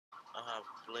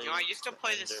You know, I used to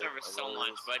play this server so much,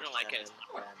 but I don't like it.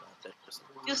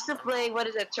 Used to play, what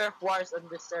is it, Turf Wars on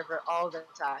this server all the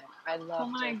time. I love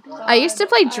Turf Wars. I used to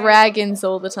play Dragons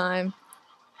all the time.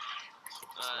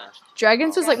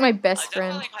 Dragons was like my best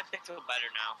friend. I definitely like Hypixel better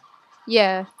now.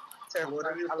 Yeah. What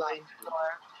are you playing for?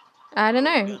 I don't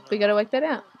know. We gotta work that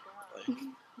out.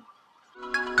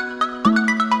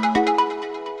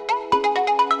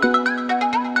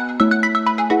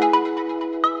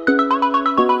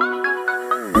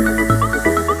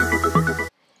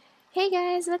 Hey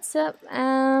guys, what's up?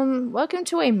 Welcome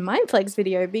to a Mineplex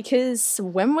video, because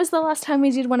when was the last time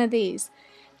we did one of these?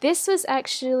 This was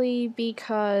actually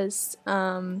because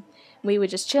we were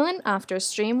just chilling after a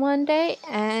stream one day,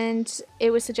 and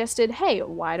it was suggested, hey,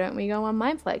 why don't we go on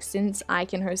Mineplex since I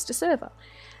can host a server?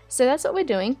 So that's what we're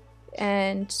doing,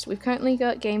 and we've currently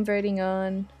got game voting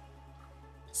on.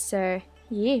 So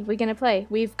yeah, we're gonna play.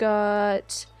 We've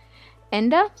got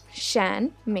Ender,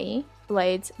 Shan, me,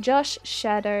 Blades, Josh,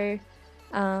 Shadow,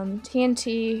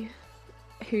 TNT,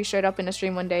 who showed up in a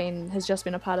stream one day and has just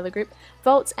been a part of the group,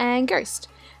 Volts, and Ghost.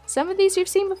 Some of these you've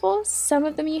seen before, some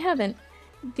of them you haven't.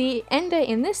 The Ender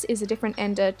in this is a different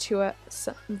Ender to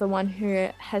the one who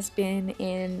has been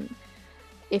in,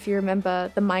 if you remember,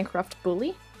 the Minecraft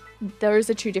Bully. Those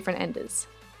are two different Enders.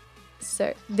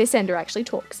 So this Ender actually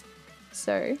talks.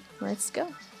 So let's go.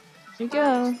 Here we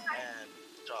go. And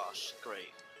Josh, great.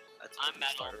 I'm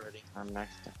metal. Already. I'm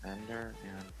next to Ender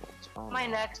and Bolts. Oh, My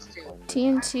no, next I'm two. going to-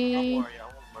 TNT Don't worry, I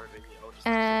won't murder you. I'll just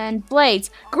and Blades.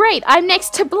 Great, I'm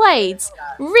next to Blades.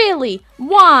 Really?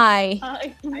 Why?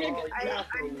 I Oh, you have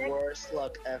the worst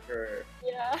luck ever.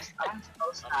 yeah. I'm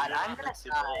so sad. I'm gonna see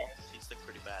die. both. He's like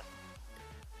pretty bad.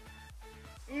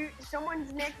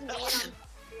 Someone's next to me.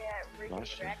 Yeah, really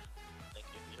Bless you. correct. Thank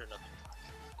you. You heard nothing.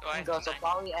 Oh, I Go, so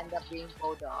probably end up being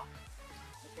pulled off.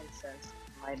 Makes sense.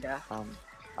 My death.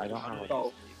 I don't have a...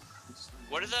 Oh.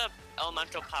 What do the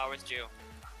elemental powers do?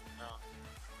 No.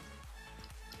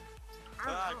 I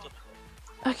don't Ah,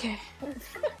 know. Okay.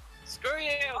 Screw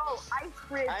you! Oh, ice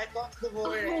bridge. I got the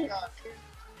void. I got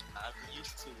I'm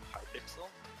used to Hypixel.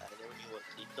 I never knew what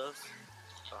he does.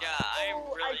 Yeah, I'm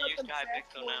Oh, I really got used the to best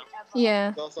Hypixel one now. ever.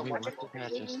 Yeah. Go so Wait, much. what did I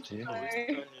just do?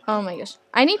 Oh my gosh.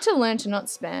 I need to learn to not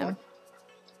spam.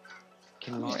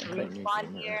 Can you Can we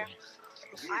spawn here?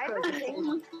 I don't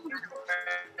think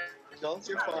No,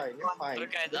 you're fine. You're fine.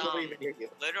 Okay, There's nobody even near you.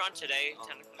 Later on today,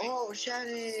 technically. Oh,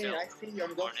 Shannon! Still. I see you.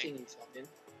 I'm Morning. ghosting you, Shannon.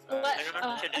 What? Later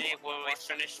on today, when we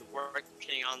finish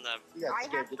working on the You got I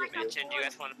scared, have like didn't you? mansion, do you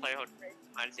guys want to play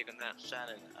hide and seek on that?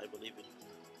 Shannon, I believe in you.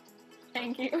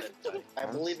 Thank you. I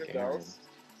I'm believe in scared. girls.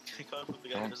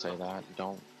 Don't say that.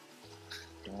 Don't.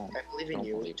 I believe in Don't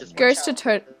you. believe Just in me. watch Ghost,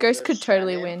 out. Ghost could There's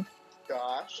totally Shannon, win.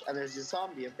 Josh, and there's a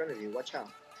zombie in front of you. Watch out.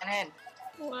 And then,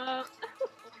 Well,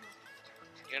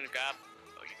 You're gonna grab,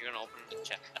 or you're gonna open the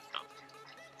chest. No.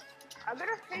 I got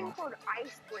a thing called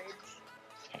ice bridge.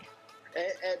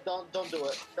 Don't do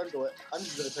it. Don't do it. I'm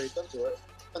just gonna tell you, don't do it.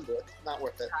 Don't do it. Not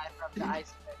worth it. die from the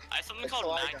ice. I have something It's called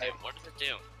so I magnet. died. What does it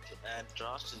do? And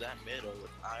Josh is at middle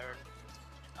with iron.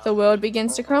 The world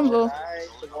begins to crumble. Guys,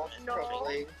 the world's No.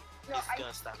 crumbling. No, He's I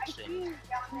gonna stop see shaking. you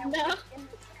down there in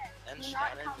the set. And Do not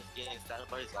Shannon come- is getting stabbed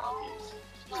by zombies.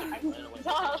 She's I like, right away.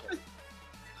 Stop.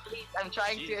 Please, I'm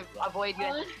trying to Jesus. avoid you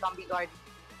and zombie guard.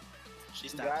 She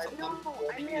Guys, stabbed I'm someone. No, I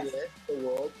warning you missed. this. The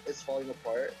world is falling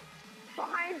apart.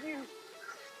 Behind you.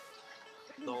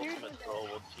 The ultimate throw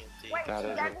with TNT. Wait, That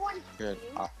is is a everyone Good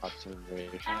seeing?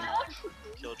 observation.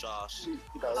 Kill Josh.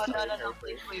 Oh, no,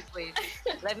 please, please.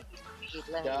 Let me speed,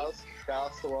 let me.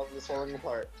 Gals, the world is falling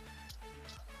apart.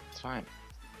 It's fine.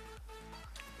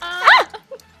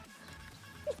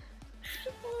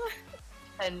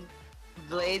 And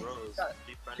Blade, Rose,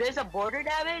 be friendly. there's a border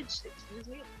damage? Excuse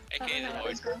me? AKA the no,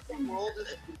 voice. The world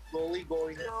is slowly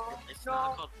going No, It's no.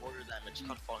 not called border damage, it's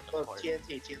called falling Oh, apart.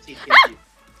 TNT.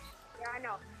 Yeah, I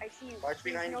know. I see you. Watch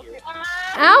behind No, you.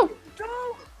 Ow! No!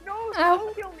 No! Ow.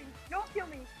 Don't kill me! Don't kill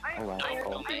me! I'm Oh, wow. I'm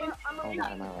Oh. I'm a Oh, noob. no, no,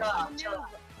 I'm no. a noob.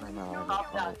 I know. No,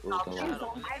 Stop that, stop Ooh, that.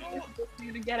 go I don't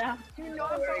you to get out. Do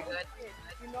not go Very to good. mid.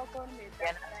 Do not go to mid.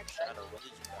 Yeah, That's Shadow, when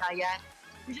did you die? Yeah,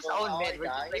 you just So own how mid. I We're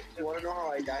just died, like, you wanna know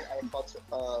how I died? I fought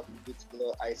due to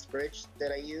the ice bridge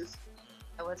that I used.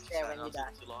 I was there when Shadow, you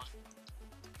died. too long.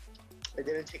 It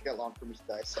didn't take that long for me to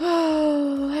die. So.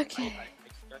 Oh, okay.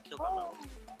 I got killed by my Oh.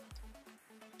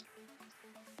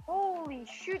 Holy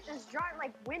shoot, there's giant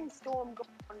like windstorm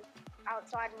going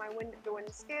outside my window and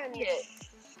skin. Yeah.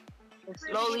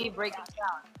 Slowly break it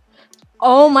down.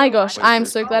 Oh my gosh, I'm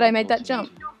so glad I made that jump.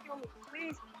 Don't kill me,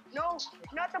 please. No,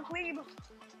 not the plebe.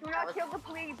 Do not kill the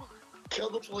plebe. Kill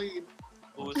the plebe.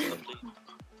 Who is the plebe?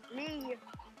 Me.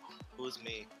 Who is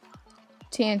me?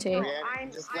 TNT.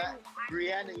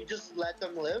 Brianna, you just let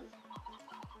them live?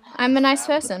 I'm a nice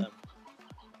person.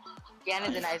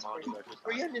 Brianna's a nice person.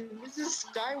 Brianna, this is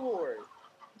Skyward.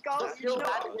 Ghost, You know no,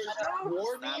 what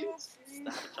war Stab, means?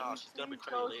 stab Josh. He's gonna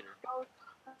betray you later.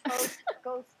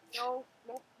 Ghost, no,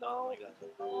 no, Oh no, my god.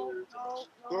 no, no,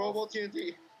 Global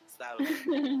TNT. Stab him.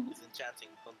 He's enchanting.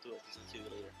 Don't do it. He's gonna kill you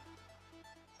later.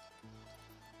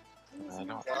 I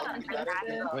don't. Well, you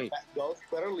better, Wait. Ghost,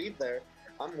 better leave there.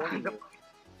 I'm warning you.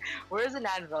 Where's an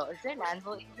anvil? Is there an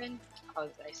anvil even? Oh,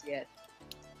 I see it.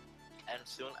 And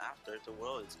soon after, the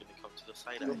world is gonna come to the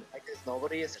side Look, island. I guess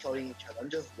nobody is killing each other. I'm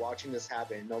just watching this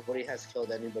happen. Nobody has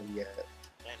killed anybody yet.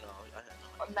 I know.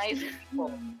 Oh, nice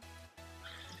people.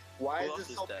 Why Who is else this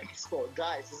is so dead? peaceful?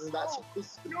 Guys, this is not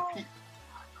supposed to be No. peaceful.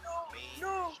 Me,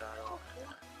 No. Shadow,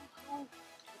 and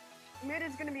Mid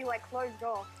is gonna be like closed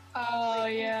off. Oh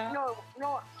yeah. No,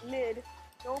 no, mid.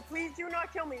 No, please do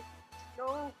not kill me.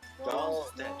 No, no, Go,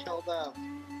 no. kill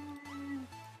them.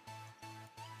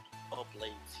 oh,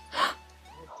 Blades.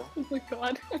 Oh my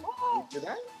god. Oh, Do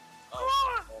that?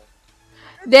 Oh,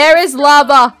 There is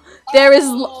lava. There is.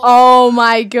 Oh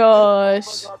my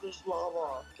gosh. Oh my god, there's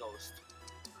lava. Ghost.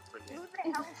 who Brilliant.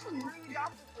 the hell screwed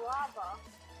up with lava?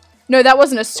 No, that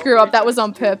wasn't a screw up. That was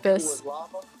on purpose.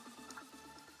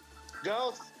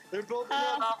 Ghost, they're building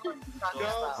Ah. up. Ghost,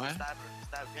 What? stab her.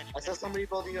 Stab her. I saw somebody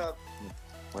building up.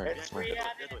 Where? It's Where?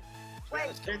 Rhiannon. Wait,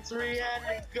 It's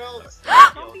Rhiannon, Ghost.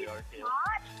 Yo, they are killed.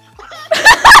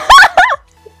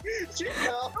 She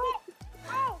fell.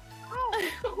 oh,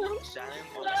 oh. Shannon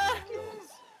already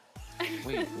kills.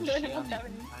 Wait, is Don't she know on what's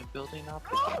happening. my building up?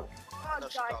 Oh, No,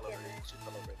 she God fell damn already. it. She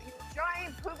fell already. You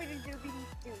giant poopity doobity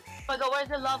douche. Oh, no, where's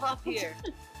the lava up here?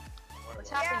 What's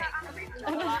happening? Yeah,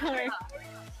 I don't know.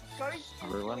 Ghost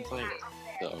Everyone's doing like, that up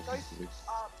there. so Ghost confused.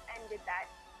 ended that.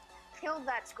 Kill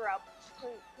that scrub.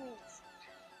 Please.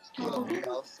 Look,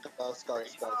 Ghost,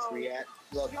 Rhiannon.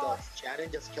 Look, Ghost,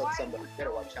 Shannon just killed somebody.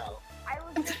 Better watch out. I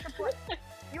was just a put.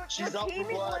 You're She's up for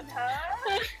teaming blood. with her?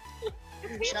 You're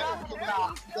teaming Shannon, with come her?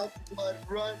 out. She's up for blood.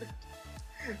 Run.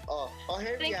 Oh,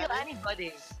 hey, I didn't kill Rhiannon.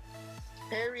 anybody.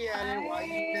 Hey, Rhiannon, why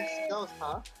you miss Ghost,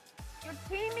 huh? You're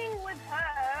teaming with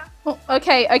her. Oh,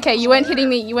 okay, you weren't hitting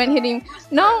me. You weren't hitting.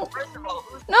 No, First of all,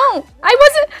 who's no, I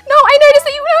wasn't. No, I noticed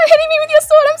that you weren't hitting me with your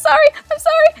sword. I'm sorry. I'm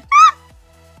sorry.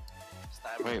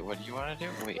 Stab her. Wait, what do you want to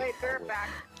do? Wait, Wait, they're back.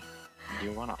 do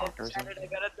you want to offer Shannon, something? I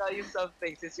gotta tell you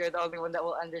something since you're the only one that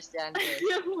will understand this.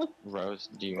 Rose,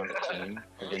 do you want to team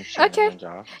against Shannon Okay. and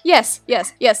Josh? Yes.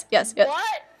 What?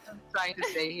 I'm trying to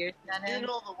say here, You Shannon.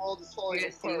 know the world is falling You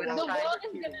see apart. what The I'm world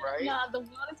trying is gonna right? the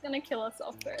world is gonna kill us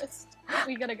off first.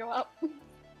 We gotta go up. Here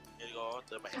you go.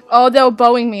 The man. Oh, they were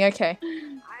bowing me. Okay.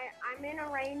 I'm in a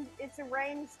range. It's a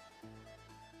range.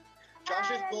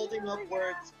 Josh is building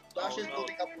upwards. Josh is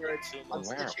building upwards. I'm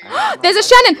Where? stitching. There's a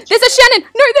Shannon. There's a Shannon.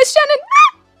 No, there's Shannon.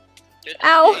 Dude,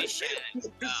 Ow. hey,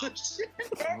 Shannon.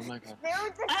 Oh my god. There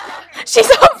was a Shannon.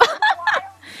 She's on fire.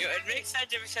 Yo, it makes sense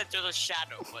if you said there's a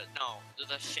shadow, but no,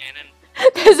 there's a Shannon.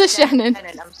 There's a Shannon.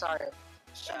 Shannon, I'm sorry.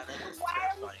 Shannon is Why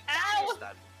are you- terrifying. Ow.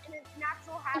 Stab In its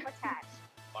natural habitat.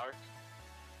 Bark.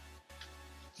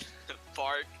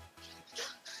 Bark.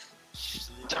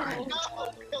 Darn.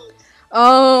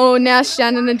 Oh, now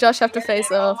Shannon and Josh have to face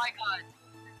Oh off. my god.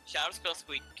 Shadows go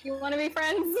squeak. You wanna be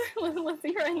friends? Let's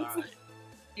be friends. Alright.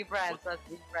 Be friends, let's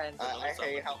be friends. I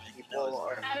hate how people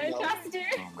are. I don't trust you.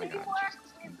 Oh my god.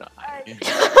 Just die.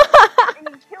 And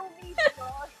you kill me,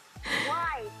 Josh.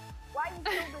 Why? Why you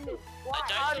killing me? Why?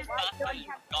 I just Why thought do that you you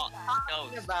have to got do that?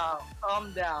 Talking about,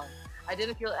 calm down. I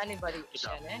didn't kill anybody,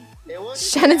 Shannon. It wasn't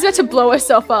Shannon's about to blow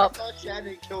herself I up. thought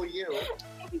Shannon kill you.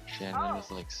 Shannon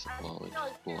is like slowly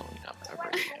just blowing up every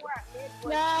Right day. before I mid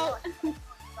was No. Josh killed me.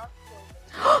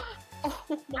 Oh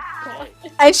my god.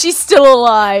 And she's still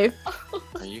alive.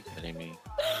 Are you kidding me?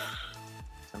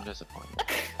 I'm disappointed.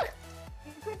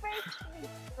 You could basically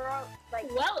throw, like,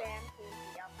 Well- spam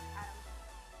TNT up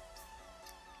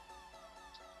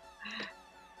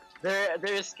at him.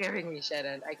 They're scaring me,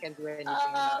 Shannon. I can't do anything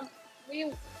about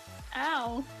We.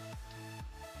 Ow.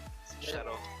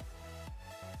 Shadow.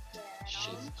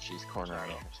 She's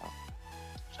cornering herself.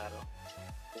 Shadow.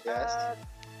 Yes.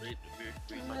 Read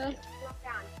my DM.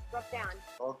 Drop down.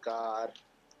 Oh god.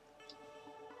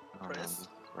 Oh, Chris? this is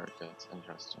where it gets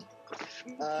interesting.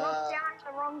 You dropped down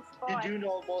in the wrong You spot. do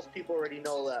know most people already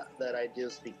know that I do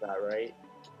speak that, right?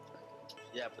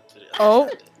 Yeah, but to the Oh.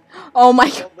 other side. Oh my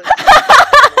god.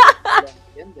 Nobody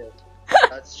in this.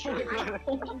 That's true.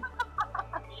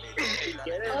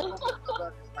 Get it?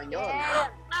 Español. Yeah.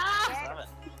 Ah! ¿Saben?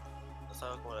 No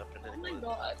saben cómo aprender Oh my inglés.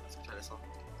 god. Escuchar eso.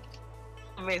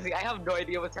 Amazing. I have no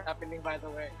idea what's happening, by the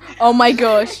way. Oh my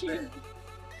gosh.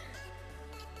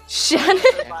 Shannon.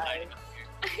 I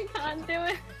can't do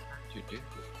it. You do.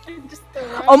 I'm just the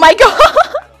wrong. Oh my god.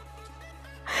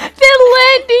 They're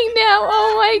landing now.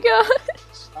 Oh my god.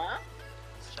 Huh?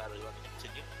 Shadow, you want to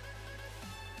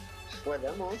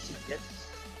continue? Podemos. Yes.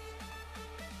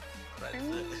 Right.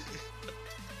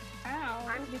 Ow.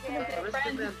 I'm You could scared. have been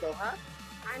friends. Restaurant, huh?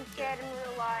 I'm scared in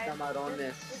real life.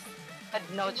 Camarones. Had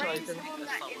no The choice. rainstorm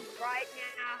that is right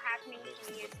now happening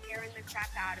to me is scaring the crap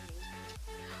out of me.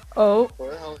 Oh,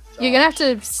 Where the hell is you're gonna have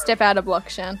Josh? to step out of block,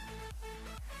 Shan.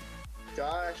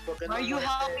 Josh, ¿por qué no Are you muertes?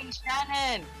 helping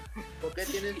Shannon? ¿Por qué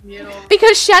tienes miedo?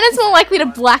 Because Shannon's more likely to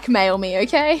blackmail me,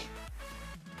 okay?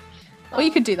 Or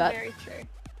you could do that. Very true.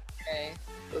 Okay.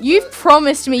 You've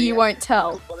promised me you won't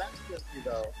tell.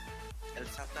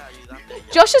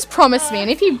 Josh has promised me, and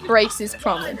if he breaks his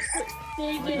promise,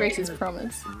 he breaks his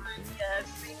promise. Yes,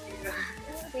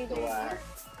 thank you. We do.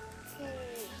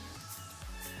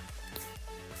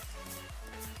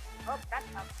 Oh, that's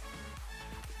tough.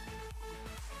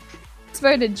 It's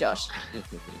voted Josh.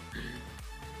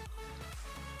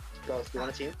 Ghost, you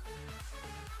want a team?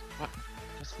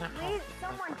 That's not how. Please,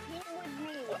 someone team with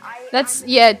me. That's,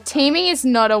 yeah, teaming is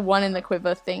not a one in the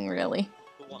quiver thing, really.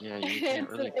 Yeah, you can't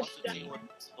really team.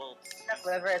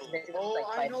 Whoever has been Oh,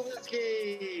 like I know this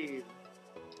game!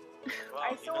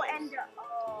 I saw Ender.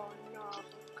 Oh no.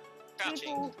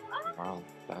 People, Wow,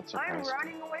 that's I'm surprising.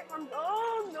 running away from.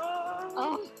 Oh no.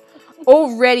 Oh.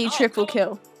 Already triple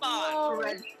kill.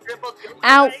 already triple kill.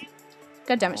 Ow.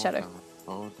 God damn it, Shadow.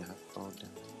 Oh, that. Oh, that.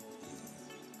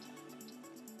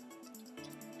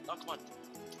 Oh, come on.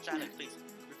 Shannon, please.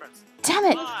 Be friends. Damn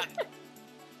it. Come on.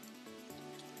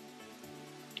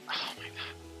 Oh my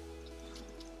god.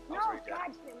 No, Oh, sorry,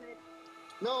 God damn it.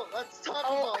 No, let's talk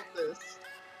about this.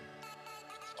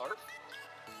 Scarf?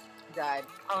 Died.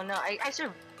 Oh no, I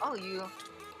survived. Oh, you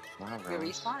Wow,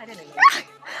 respawn? I didn't know.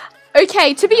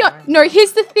 Okay, to be honest, no,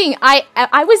 here's the thing. I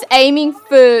was aiming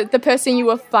for the person you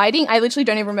were fighting. I literally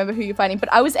don't even remember who you're fighting,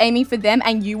 but I was aiming for them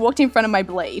and you walked in front of my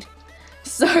blade.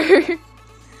 So...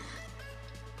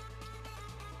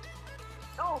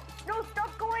 No, no,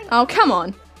 stop going. Oh, come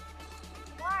on.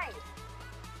 Why?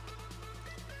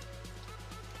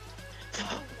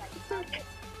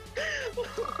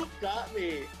 Who got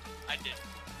me? I did.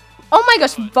 Oh my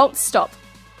gosh, Vault stop.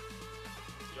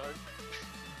 Yard?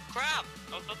 Crap!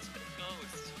 Oh, that's a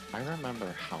ghost. I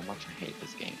remember how much I hate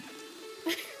this game.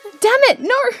 Damn it,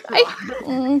 no!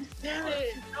 Damn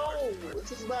it! No!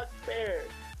 This is not fair!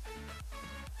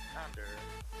 Under.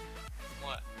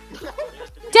 What?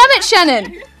 Damn it,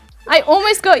 Shannon! I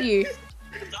almost got you.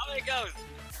 Dominic goes.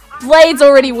 Blades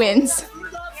already wins. This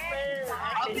is not fair!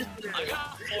 I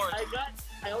got four.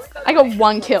 I only I got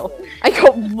one kill. I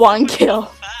got one kill.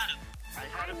 Fast. I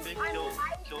had a big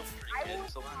kill streak in,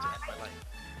 so I had to end my life.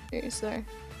 Okay, so... I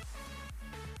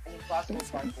need possible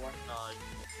parkour.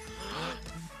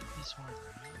 This one.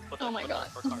 Put Oh that- my put god.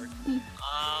 that for card.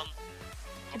 Oh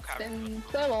It's crap. been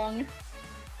so long.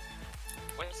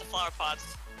 Where's the flower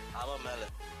pots? I'm a melon.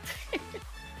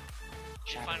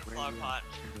 Shadow, Find a where flower you pot.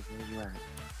 at? Shadow, where you at?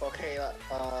 Okay,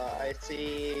 I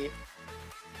see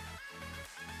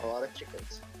a lot of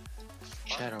chickens.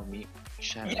 Shadow, meet.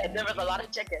 Shadow. Yeah, there was a lot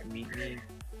of chicken. Meet me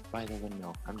by the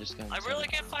windmill. I'm just gonna. I say really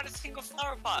it. can't find a single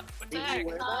flower pot. What the Did you heck?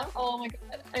 wear that? Oh my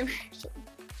god. I'm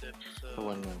The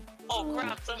windmill. Oh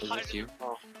crap, the Is this hiding you?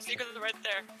 secret right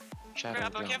there. Shadow,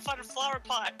 Crap, I jump. can't find a flower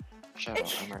pot. Shadow,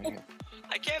 I'm right here.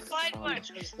 I can't find Oh, one.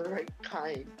 Choose the right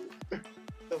kind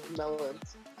of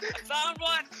melons. I found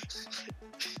one.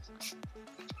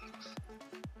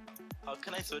 How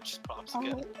can I switch props oh,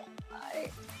 again?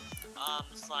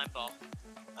 The slime ball.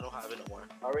 I don't have it no more.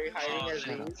 Are we hiding Oh, as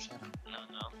Shadow, these? Shadow.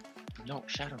 No. No,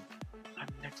 Shadow. I'm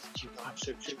next to you. I'm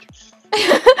Shoot, shoot.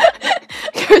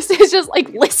 Ghost is just like,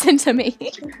 listen to me.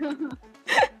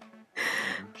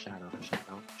 Shadow,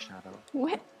 Shadow, Shadow,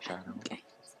 What? Shadow. Okay.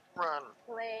 Run.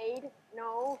 Blade.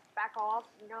 No, back off.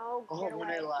 No, Oh, get when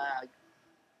away. I lag.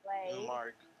 Blade.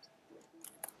 Mark.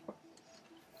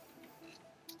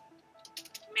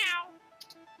 Meow.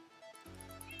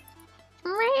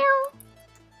 Meow.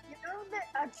 You know that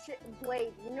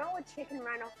Blade. You know a chicken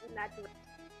ran off in that direction.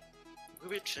 We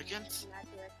be chickens? In that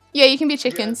direction. Yeah, you can be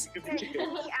chickens. Yeah, you could be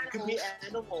chickens. You could be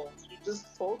animals. You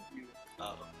just told you.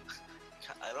 Oh.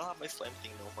 I don't have my slime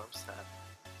thing no more. I'm sad.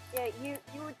 Yeah,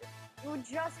 you would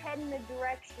just head in the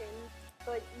direction,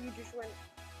 but you just went.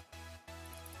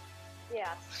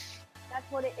 Yeah,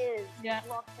 that's what it is. Yeah.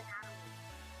 Blocks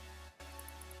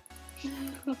an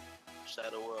animal.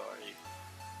 Shadow, where are you?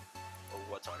 Or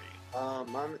what are you?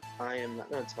 I am not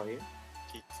gonna tell you.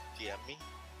 DM me?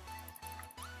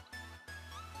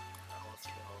 I don't want to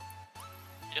know.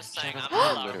 Just saying, Shadow, I'm a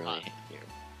I flower literally pot. hate you.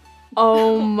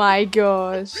 Oh my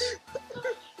gosh.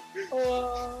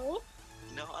 Whoa.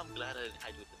 No, I'm glad I didn't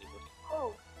hide with anybody.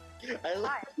 Oh, I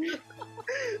love hi.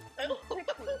 I love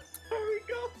Sorry,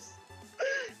 Ghost.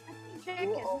 You Chicken.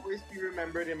 will always be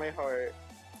remembered in my heart.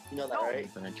 You know that, No.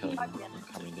 right? Then I kill you. I'm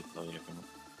coming to kill you.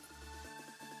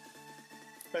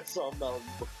 That's so melon.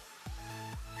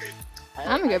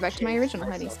 I'm gonna go back to my original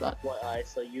hiding spot.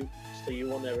 So you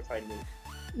will never find me.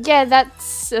 Yeah,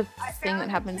 that's a I thing found that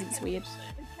the happens. chicken. It's weird.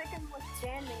 The chicken was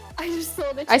standing on I just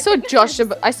saw the I saw chicken. Josh.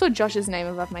 I saw Josh's name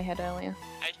above my head earlier.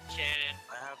 Hi, Shannon.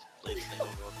 I have played thing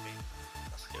over me.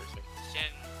 That scares me.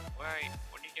 Shannon, where are you?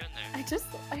 What are you doing there? I just.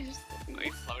 Are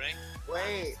you floating?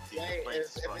 Wait, if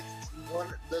it's one,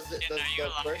 does Shannon, the are you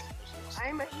alive? first?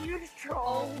 I'm a huge Oh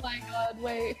troll. my god!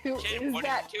 Wait, who Shannon, is what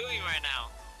that? are you doing right now?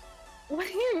 What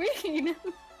do you mean?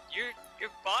 Your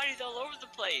body's all over the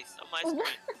place on my What?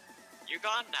 screen. You're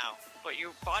gone now, but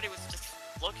your body was just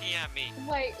looking at me.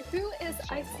 Wait, who is?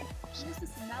 I see. Who's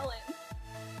this melon?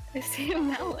 I see a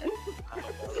melon. I'm a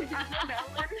melon.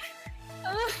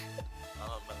 I'm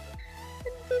a melon.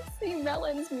 I see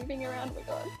melons moving around. Oh my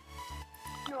god.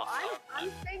 No, I'm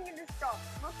saying in the stuff.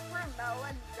 Look for a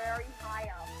melon very high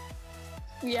up.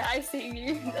 Yeah, I see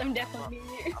you. I'm definitely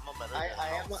you. I'm a melon.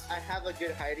 I have a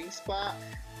good hiding spot.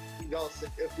 Ghost,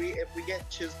 if we get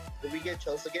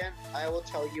chose again, I will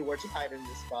tell you where to hide in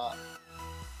this spot.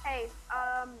 Hey,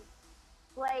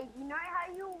 Blade, you know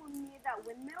how you were near that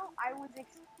windmill? I was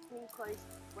extremely close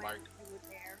when Mark. you were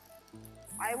there.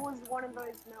 I was one of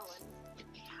those melons.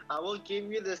 I will give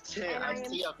you this hint. And I I am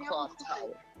see a still clock close.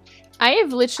 tower. I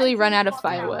have literally I run see out of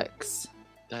clock tower. fireworks.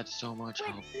 That's so much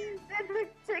help. Wait, there's a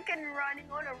chicken running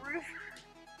on a roof.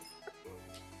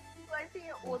 So I see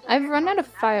it all the I've way run out across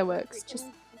of the map, fireworks, chicken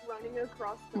just- running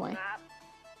across the Why? map.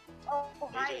 Oh,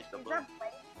 hi. AJ, Is double. that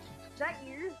Blade? Is that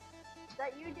you? Is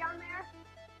that you down there?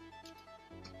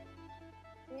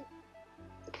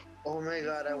 Oh my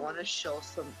god, I want to show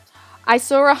some. I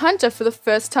saw a hunter for the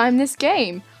first time this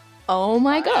game. Oh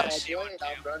my gosh. Wait,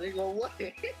 I'm running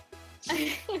away.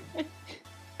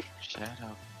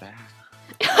 Shadow back.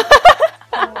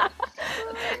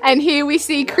 And here we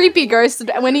see Creepy Ghost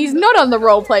when he's not on the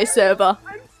roleplay server.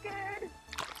 I'm scared.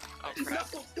 Oh crap.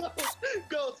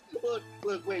 Ghost,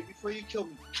 look, wait, before you kill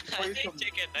me. I see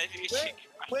chicken. I see chicken.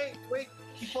 Wait,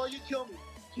 before you kill me,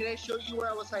 can I show you where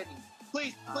I was hiding?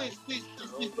 Please, look, I was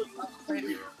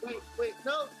hiding. Wait,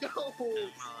 no. You're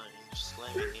just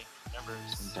slamming me. Remember,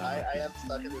 I am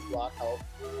stuck in this rock hole.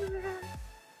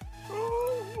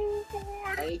 Oh,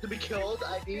 God. I need to be killed.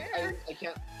 I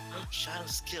can't.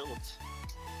 Shadow's killed.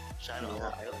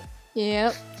 Shadow.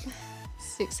 Yeah. Yep.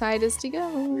 6 hiders to go.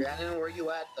 Rhiannon, where you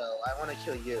at though? I want to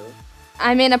kill you.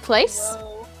 I'm in a place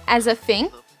Whoa. as a thing.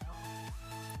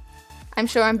 I'm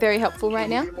sure I'm very helpful right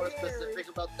now. Can you be more specific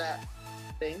about that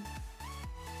thing?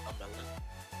 A melon.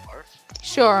 Barf.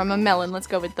 Sure, I'm a melon. Let's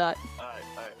go with that. Alright.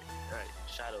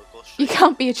 Shadow, go You straight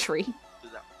can't be a tree. to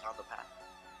that on the path.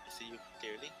 I see you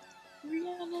clearly.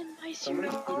 Rhiannon, I see Somebody-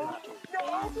 you. No, I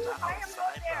am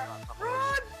not there.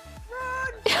 Run!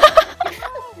 Run!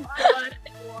 Oh my God.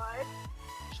 What?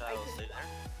 Shadow, stay there.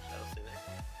 Shadow, stay there.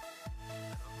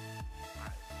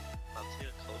 Alright. Now take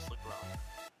a close look around.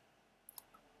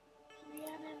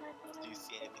 Do you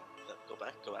see anything? No, go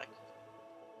back.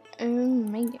 Oh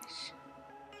my gosh.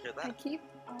 Hear I that? keep.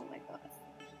 Oh my god.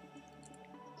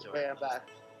 Wait, I'm back.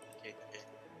 Okay.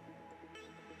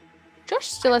 Josh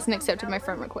still hasn't accepted my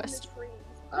friend request.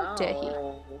 How dare he?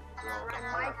 Oh.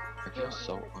 I feel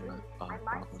so honored. Alright.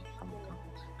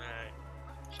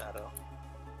 Shadow.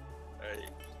 Alright.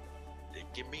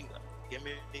 Give me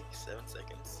 7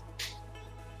 seconds.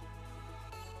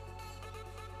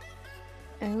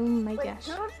 Oh my Wait, gosh.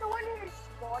 who's the one who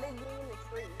spotted me in the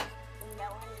tree? The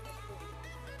melon in the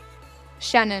tree.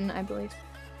 Shannon, I believe.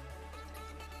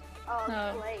 Oh,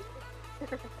 Oh.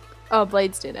 Blade. Oh,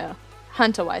 Blades did. Oh.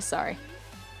 Hunter-wise, sorry.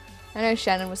 I know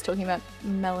Shannon was talking about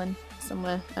melon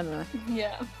somewhere. I don't know.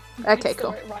 Yeah. Okay, I saw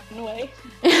cool. it running away.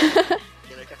 Can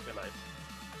I catch my life?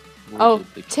 Where Oh, did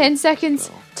the 10 kid seconds.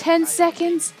 go? 10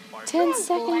 seconds. 10 Oh,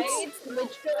 seconds. Blades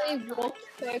literally walked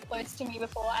so close to me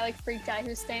before. I like freaked out. He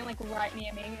was staying like right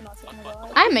near me, and I was like, oh my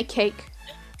god. I'm a cake.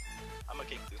 I'm a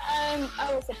king too. I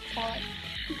was a pot.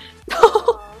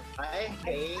 I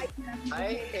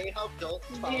hate how Ghost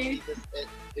found me this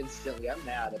instantly. I'm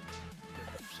mad.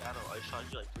 Shadow, I shot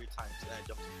you like 3 times and I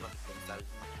jumped in front of things that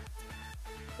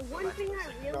The one thing I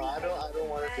really No, I don't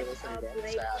want to do this that, anymore. I'm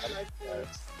Blade sad.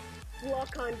 was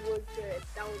Block hunt was good.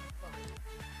 That was fun.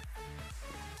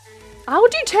 I will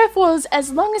do turf wars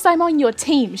as long as I'm on your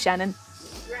team, Shannon.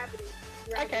 Gravity.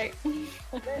 Okay.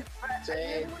 But I Same,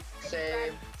 really want to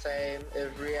say Same.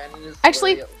 If Rhiannon is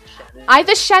Actually, Shannon.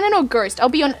 either Shannon or Ghost. I'll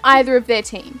be on either of their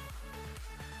team.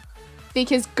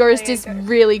 Because Ghost is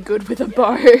really good with a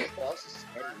bow.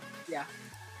 Yeah.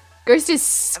 Ghost is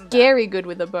scary good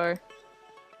with a bow.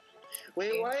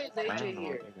 Wait, why is AJ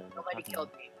here? Nobody killed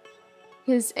me.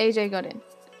 Because AJ got in.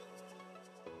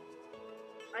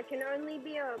 I can only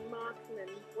be a marksman.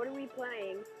 What are we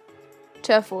playing?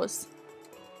 Turf Wars.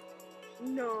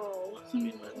 No. Must be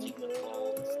my team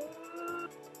control.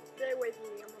 Stay away from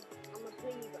me. I'm a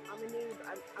plebe. I'm a noob.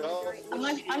 No.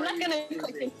 I'm not gonna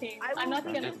click your team. I'm not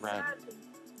will gonna. legit serve-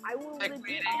 I will Like, legit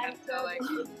really, serve like-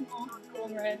 you.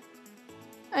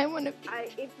 I want to be.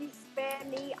 If you spare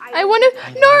me, I want to.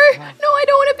 No! No, I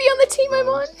don't want to be on the team I'm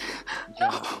on.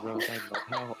 Yeah, Rose, I love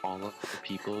how all of the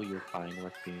people you're fine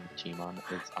with being team on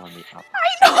is on the outside. I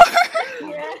know!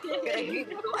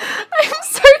 I'm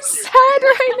so sad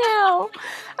right now.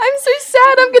 I'm so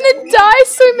sad. I'm gonna die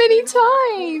so many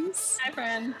times. Hi,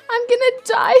 friend. I'm gonna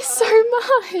die so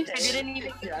much. I didn't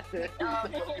even. Hey guys,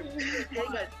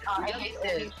 we have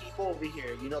 10 people over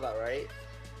here. You know that, right?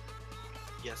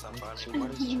 Yes, I'm fine. So what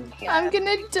is your I'm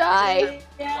gonna die.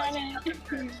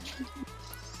 Let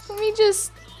me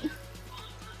just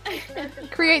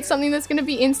create something that's gonna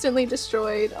be instantly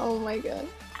destroyed. Oh my god.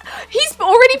 He's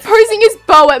already posing his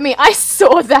bow at me. I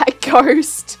saw that,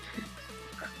 Ghost.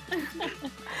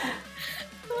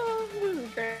 Oh, this is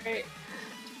great.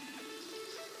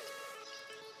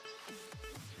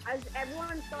 As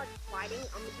everyone starts fighting,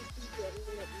 I'm just be getting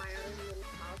like my own little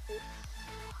castle.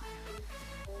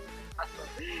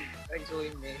 Actually,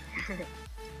 me.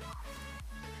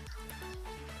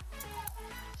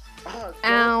 Oh,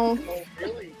 Ow. Oh,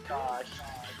 really? Gosh.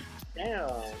 Damn.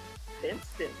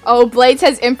 Instant. Oh, Blades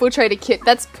has infiltrator kit.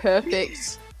 That's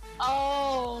perfect.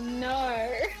 Oh no.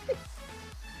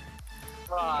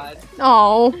 God.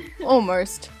 Oh,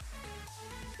 almost.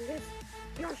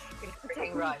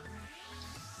 Dang right.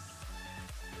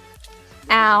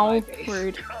 Ow.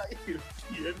 Rude. You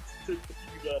instantly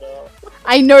got up.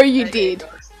 I know you did.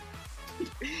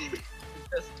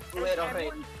 Just lit on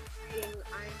it.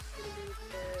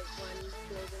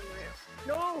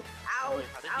 No! Ow! Wait,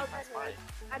 how did Ow, you that fight?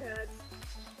 hurts. That hurts.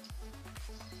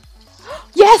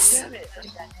 Yes! Damn it.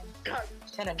 God,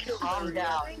 Shannon, calm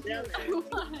down. damn it.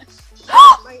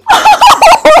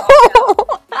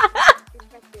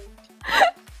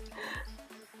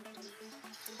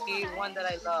 The one that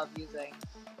I love using.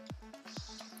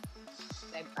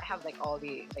 I have like all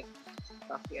the like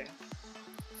stuff here.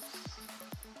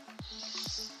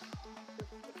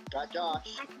 Got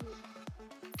Josh.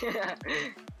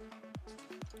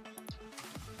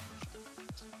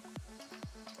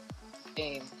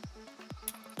 Game.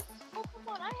 Oh, come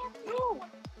on, I have no!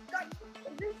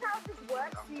 Is this how this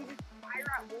works? You just fire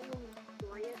at will and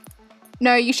destroy it?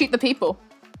 No, you shoot the people.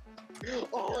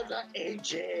 Oh, not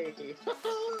AJ.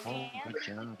 Oh, good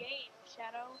job.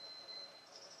 Shadow.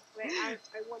 Wait, I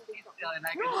want this one.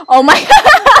 Oh my god!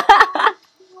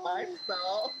 I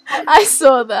fell. I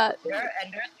saw that. There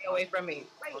and there, stay away from me.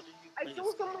 Wait, How did you I play saw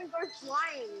this game? someone go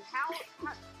flying. How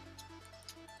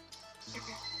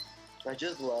I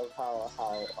just love how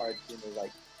our team is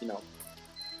like, you know.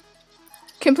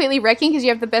 Completely wrecking because you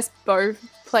have the best bow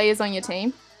players on your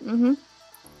team. I'm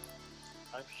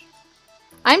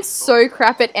I'm so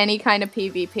crap at any kind of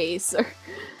PvP, so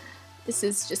this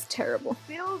is just terrible.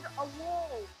 build a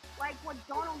wall like what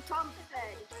Donald Trump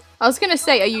said? I was gonna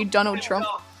say, are you Donald Trump?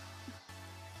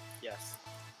 Yes.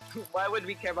 Why would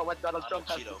we care about what Donald I'm Trump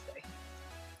has to Cheeto. say?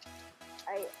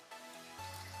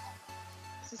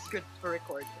 This is good for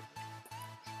recording.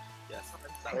 Yes.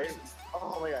 Wait.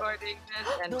 Oh my god. Recording this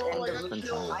and No, and I the got Spend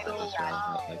video. time with I us don't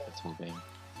while like this whole game.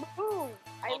 Boom!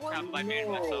 I Oh crap, want I made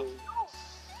myself.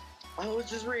 I was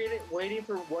just waiting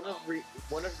for one of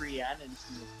Rhiannon's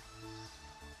to.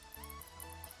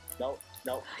 No,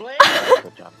 no. Play.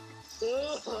 Good job.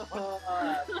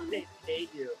 They hate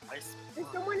you. There's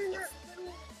someone in the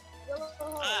yellow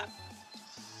hole. Ah,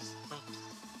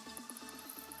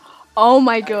 Oh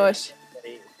my gosh.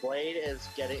 Blade is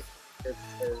getting.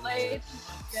 Blade.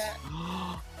 Yeah.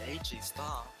 AJ,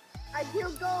 stop. I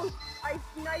killed Ghost. I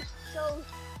sniped Ghost.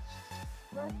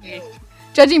 Let's go.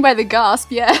 Judging by the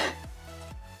gasp, yeah.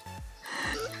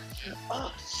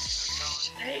 Oh,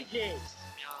 AJ.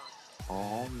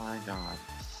 Oh my god.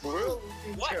 Bro,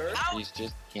 What? How? He's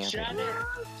just camping. Shannon.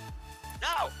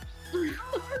 No! You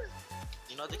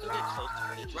know they can get close to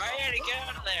AJ. Ryan, get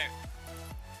out of there!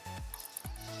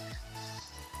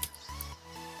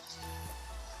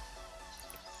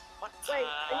 What? Wait, are you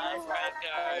Right allowed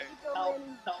to go Help, in?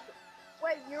 help.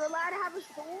 Wait, you're allowed to have a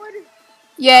sword?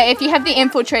 Yeah, if you have the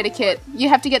infiltrator kit. You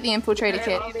have to get the infiltrator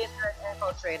kit.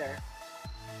 no traitor.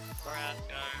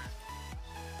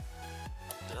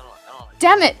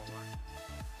 Damn it!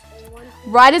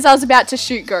 Right as I was about to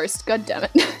shoot Ghost. God damn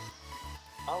it.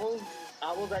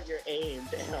 I was at your aim,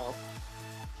 damn.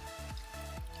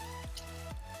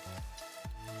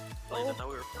 Blaze, I thought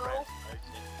we were friends.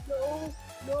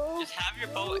 No. Just have your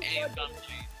bow aimed on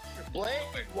Blaze.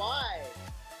 Blaze, why?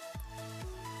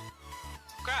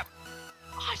 Crap!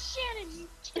 Oh, Shannon,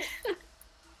 you.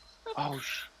 Oh,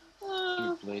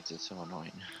 Dude, Blades is so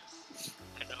annoying.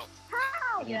 I know.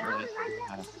 How? I didn't realize they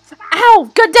had a-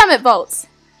 Ow! God damn it, Bolts!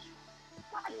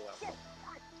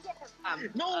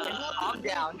 No, Calm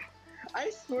down. I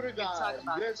swear to God, talk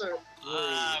about you guys are.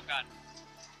 Oh god.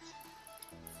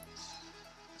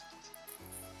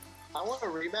 I want a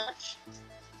rematch.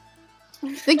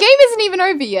 The game isn't even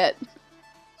over yet.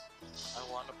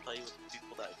 I want to play with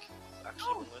people that I can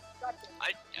actually win with.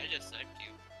 I just sniped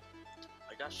you.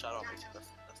 I got shot on me, so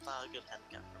that's not a good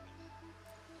handicap for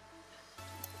me.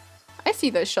 I see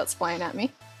those shots flying at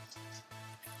me.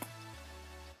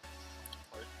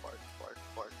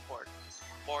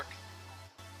 Fork.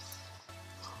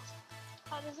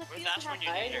 How does it Where's feel Ash to have when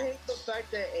you I need her? hate the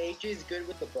fact that AJ is good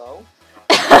with the bow.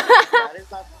 That is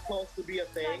not supposed to be a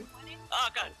thing. Oh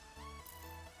god.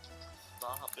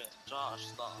 Stop it, Josh,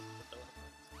 stop.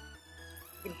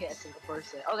 You can hit a single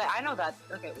person. Okay, I know that.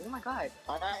 Okay, oh my god.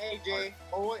 I got AJ.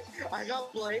 Oh wait, I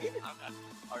got Blade. Oh god.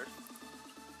 Art.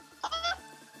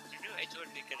 You knew H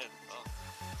would be good at bow.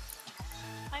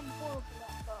 I'm horrible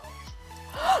at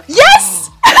bow. Yes!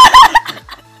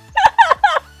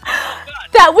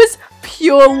 That was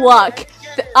pure luck.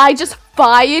 I just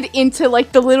fired into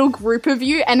like the little group of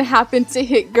you and happened to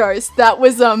hit Ghost. That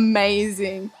was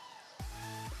amazing.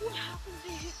 What happened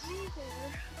to hit me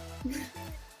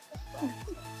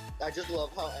there? I just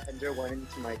love how Ender went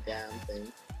into my damn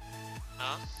thing.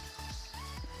 Huh?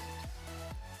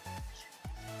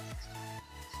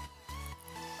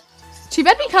 Too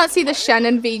bad we can't see the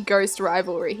Shannon v Ghost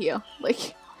rivalry here.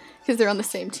 Like, because they're on the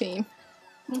same team.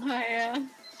 Oh, yeah.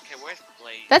 Okay, where's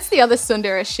Blaze? That's the other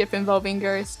Sundara ship involving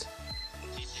Ghost.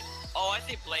 Oh, I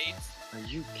see Blaze. Are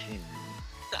you kidding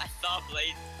me? I saw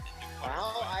Blaze.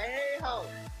 Wow, I hate how.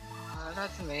 Oh,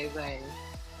 that's amazing.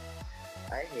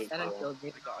 I hate And I how. killed you.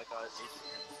 I got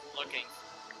it. Looking.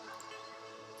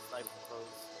 Sniper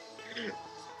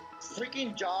close.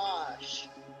 Freaking Josh.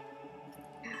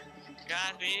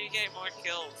 God, we need to get more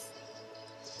kills.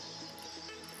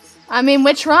 I mean,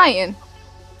 we're trying.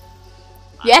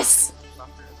 Yes!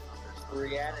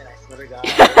 Rhiannon, I swear to God,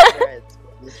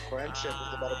 this friendship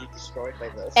is about to be destroyed by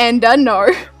this. Ender, no.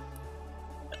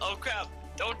 Oh crap!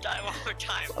 Don't die one more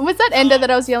time. Was that Ender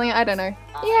that I was yelling at? I don't know.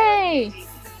 Yay!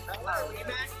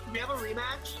 We have a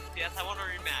rematch? Yes, I want a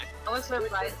rematch. I was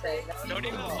surprised saying that. Don't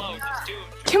even blow, just do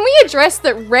it. Can we address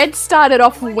that Red started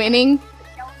off winning?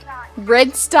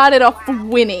 Red started off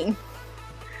winning.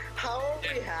 How are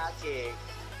we hacking?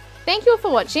 Thank you all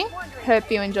for watching.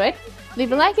 Hope you enjoyed.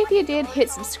 Leave a like if you did, hit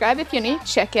subscribe if you're new,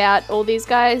 check out all these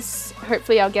guys.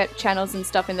 Hopefully I'll get channels and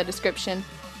stuff in the description.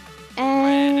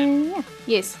 And yeah,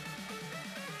 yes.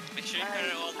 Make sure you cut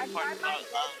it all the parts out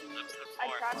I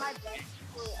tried my best to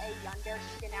pull a Yonder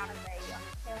skin out of a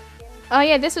Undertale skin. Oh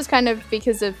yeah, this was kind of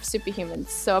because of Superhumans,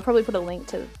 so I'll probably put a link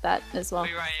to that as well.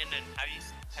 Wait, Ryan, and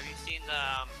have you seen the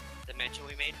mention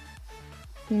we made?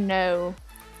 No.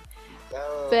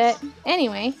 No. But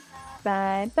anyway,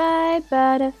 bye bye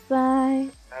butterfly.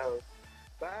 No.